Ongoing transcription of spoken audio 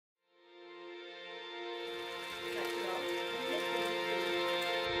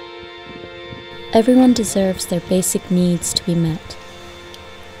Everyone deserves their basic needs to be met.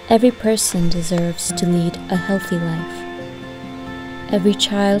 Every person deserves to lead a healthy life. Every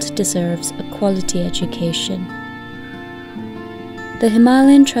child deserves a quality education. The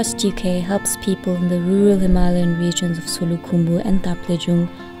Himalayan Trust UK helps people in the rural Himalayan regions of Solukhumbu and Taplejung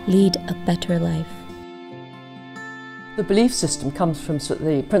lead a better life. The belief system comes from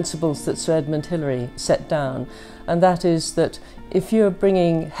the principles that Sir Edmund Hillary set down, and that is that if you're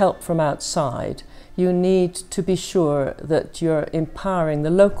bringing help from outside, you need to be sure that you're empowering the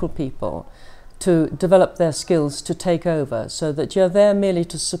local people to develop their skills to take over, so that you're there merely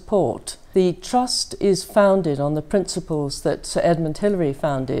to support. The trust is founded on the principles that Sir Edmund Hillary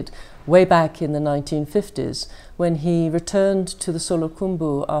founded way back in the 1950s, when he returned to the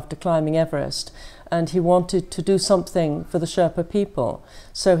Solukhumbu after climbing Everest, and he wanted to do something for the Sherpa people.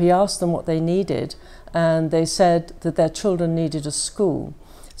 So he asked them what they needed, and they said that their children needed a school.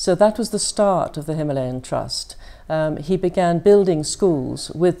 So that was the start of the Himalayan Trust. He began building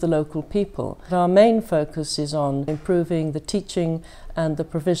schools with the local people. Our main focus is on improving the teaching and the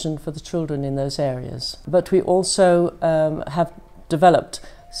provision for the children in those areas. But we also have developed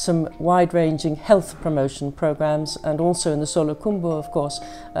some wide-ranging health promotion programs, and also in the Solukhumbu, of course,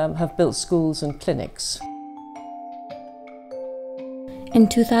 have built schools and clinics. In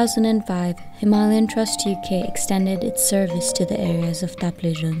 2005, Himalayan Trust UK extended its service to the areas of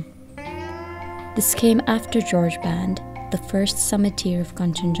Taplejung. This came after George Band, the first summiteer of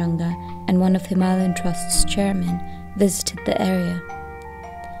Kanchenjunga and one of Himalayan Trust's chairmen, visited the area.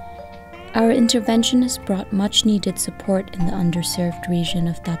 Our intervention has brought much-needed support in the underserved region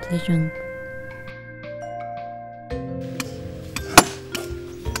of Taplejung.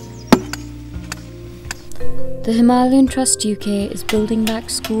 The Himalayan Trust UK is building back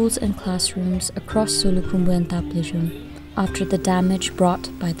schools and classrooms across Solukhumbu and Taplejung after the damage brought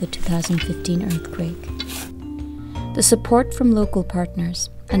by the 2015 earthquake. The support from local partners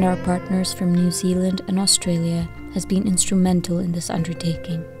and our partners from New Zealand and Australia has been instrumental in this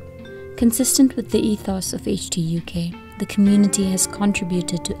undertaking. Consistent with the ethos of HTUK, the community has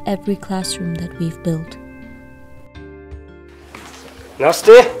contributed to every classroom that we've built.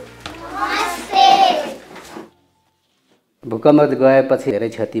 Namaste. भूकम्प गएपछि धेरै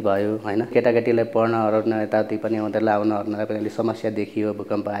क्षति भयो हैन केटाकेटीलाई पढ्न अराउन यताउति पनि उनीहरुलाई आउन अर्नलाई पनि समस्या देखियो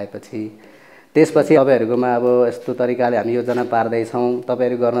भूकम्प आएपछि त्यसपछि तपाईहरुकोमा अब यस्तो तरिकाले हामी योजना पार्दै छौं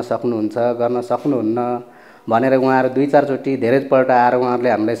तपाईहरु गर्न सक्नुहुन्न भनेर उहाँहरु दुई चार चोटी धेरै पल्ट आएर उहाँहरुले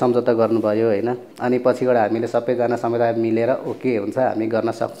हामीलाई सम्झौता गर्नुभयो हैन अनि पछिबाट हामीले सबैजना समुदाय मिलेर ओके हुन्छ हामी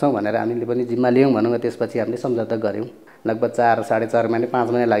गर्न सक्छौं भनेर हामीले पनि जिम्मा लियौं भनौं त्यसपछि हामीले सम्झौता गर्यौं लगभग 4.5 महिना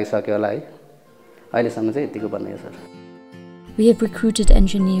 5 महिना लागिसक्यो होला है अहिलेसम्म चाहिँ यतिको बन्यो sir. We have recruited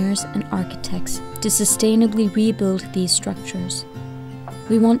engineers and architects to sustainably rebuild these structures.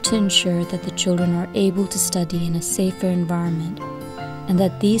 We want to ensure that the children are able to study in a safer environment and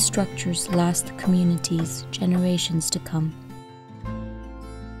that these structures last the communities generations to come.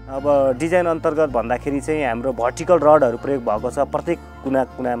 अब design अन्तर्गत भन्दाखेरि चाहिँ हाम्रो vertical रडहरु प्रयोग भएको छ प्रत्येक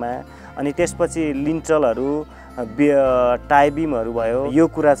कुनामा अनि त्यसपछि लिन्टलहरु टाइ बीमहरु भयो यो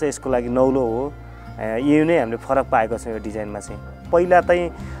कुरा चाहिँ यसको लागि नौलो हो यो नै हामीले फरक पाएको छ यो डिजाइनमा चाहिँ पहिला चाहिँ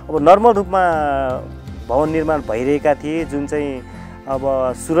अब नर्मल रूपमा भवन निर्माण भइरहेका थिए जुन चाहिँ अब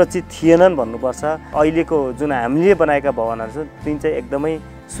सुरक्षित थिएनन् भन्नुपर्छ अहिलेको जुन हामीले बनाएका भवनहरु छन् तिन चाहिँ एकदमै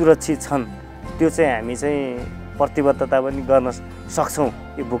सुरक्षित छन् त्यो चाहिँ हामी चाहिँ प्रतिबद्धता पनि गर्न सक्छौं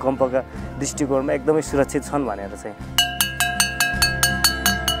यो भूकम्पका दृष्टिकोणमा एकदमै सुरक्षित छन् भनेर चाहिँ.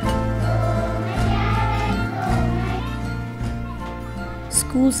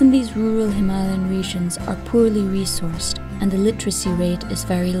 Schools in these rural Himalayan regions are poorly resourced and the literacy rate is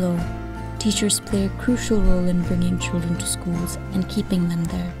very low. Teachers play a crucial role in bringing children to schools and keeping them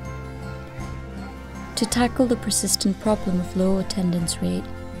there. To tackle the persistent problem of low attendance rate,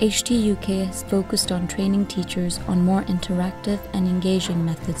 HTUK has focused on training teachers on more interactive and engaging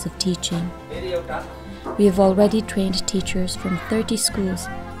methods of teaching. We have already trained teachers from 30 schools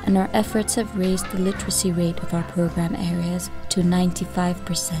and our efforts have raised the literacy rate of our program areas to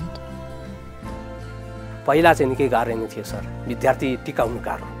 95%. पहिला चाहिँ निकै गाह्रो नै थियो sir विद्यार्थी टिकाउनु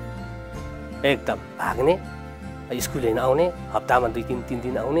गाह्रो एकदम भाग्ने स्कुल हैन आउने हप्तामा 2-3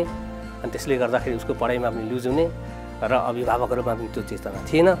 दिन आउने अनि त्यसले गर्दाखेरि उसको पढाइमा पनि लुज हुने र अभिभावकहरुमा पनि त्यो चेतना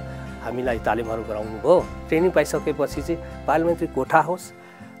थिएन हामीलाई तालिमहरु गराउनु भयो ट्रेनिङ पाइसकेपछि चाहिँ पार्लियामेन्ट्री कोठा होस्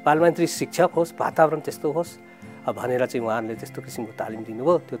पार्लियामेन्ट्री शिक्षक होस् वातावरण त्यस्तो होस् भनेर चाहिँ उहाँहरुले त्यस्तो किसिमको तालिम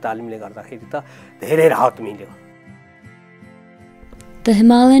दिनुभयो त्यो तालिमले गर्दाखेरि त धेरै राहत मिल्यो. The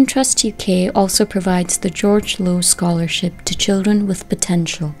Himalayan Trust UK also provides the George Low Scholarship to children with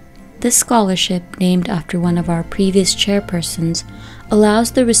potential. This scholarship, named after one of our previous chairpersons,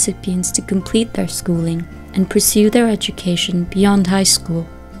 allows the recipients to complete their schooling and pursue their education beyond high school.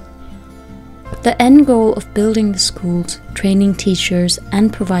 The end goal of building the schools, training teachers,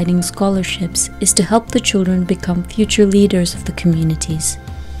 and providing scholarships is to help the children become future leaders of the communities.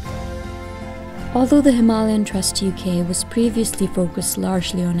 Although the Himalayan Trust UK was previously focused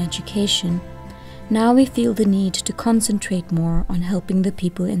largely on education, now we feel the need to concentrate more on helping the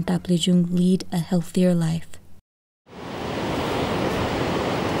people in Taplejung lead a healthier life.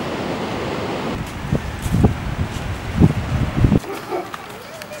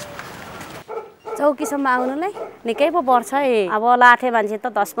 चौकीसम्म आउनुलाई निकै पो पर्छ है। अब लाठे मान्छे त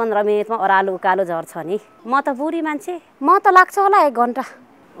 10-15 मिनेटमा ओरालो उकालो झर्छ नि। म त बुढी मान्छे, म त लाग्छ होला 1 घण्टा।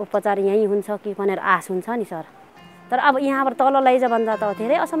 उपचार यही हुन्छ कि भनेर आश हुन्छ नि सर। तर अब यहाँबाट तल लैजा भन्दा त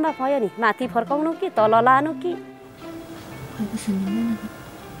धेरै असम्भव भयो नि। माथि फर्काउनु कि तल लानु कि।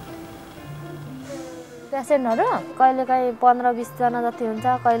 पेसेन्टहरु कहिलेकाहीँ 15-20 जना जति हुन्छ,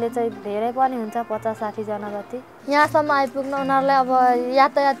 कहिले चाहिँ धेरै पनि हुन्छ 50-60 जना जति। यहाँसम्म आइपुग्न उनीहरुलाई अब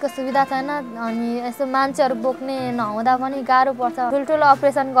यातायातको सुविधा छैन अनि यसो मान्छेहरु बोक्ने नहुँदा पनि गाह्रो पर्छ। ठुलठुलो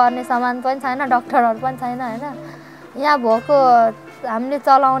अपरेसन गर्ने सामान पनि छैन, डाक्टरहरु पनि छैन हैन। यहाँ भएको हामीले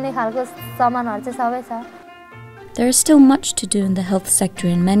चलाउने खालको सामानहरु चाहिँ सबै छ। There is still much to do in the health sector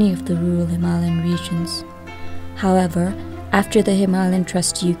in many of the rural Himalayan regions. However, after the Himalayan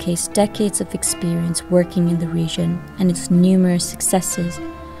Trust UK's decades of experience working in the region and its numerous successes,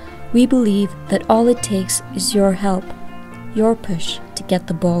 we believe that all it takes is your help, your push to get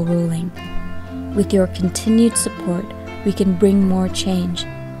the ball rolling. With your continued support, we can bring more change.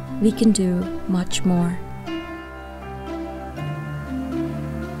 We can do much more.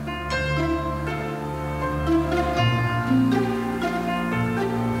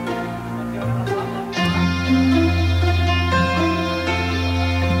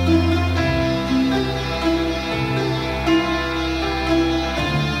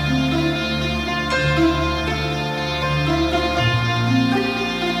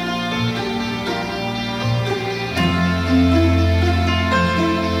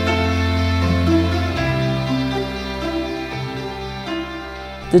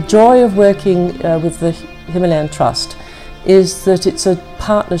 The joy of working with the Himalayan Trust is that it's a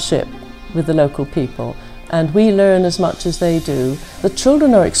partnership with the local people and we learn as much as they do. The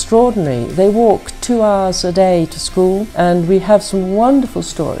children are extraordinary. They walk 2 hours a day to school and we have some wonderful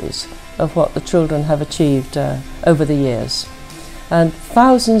stories of what the children have achieved over the years. And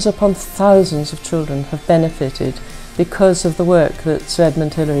thousands upon thousands of children have benefited because of the work that Sir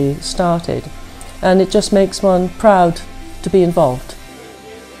Edmund Hillary started, and it just makes one proud to be involved.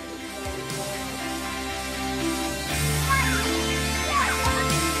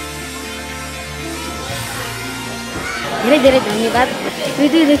 धेरै धन्यवाद,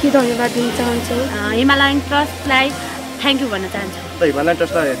 हृदयदेखि धन्यवाद दिन चाहन्छु। Himalayan ट्रस्टलाई thank you भन्न चाहन्छु। Himalayan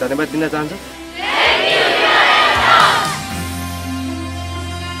ट्रस्टलाई धन्यवाद दिन चाहन्छु।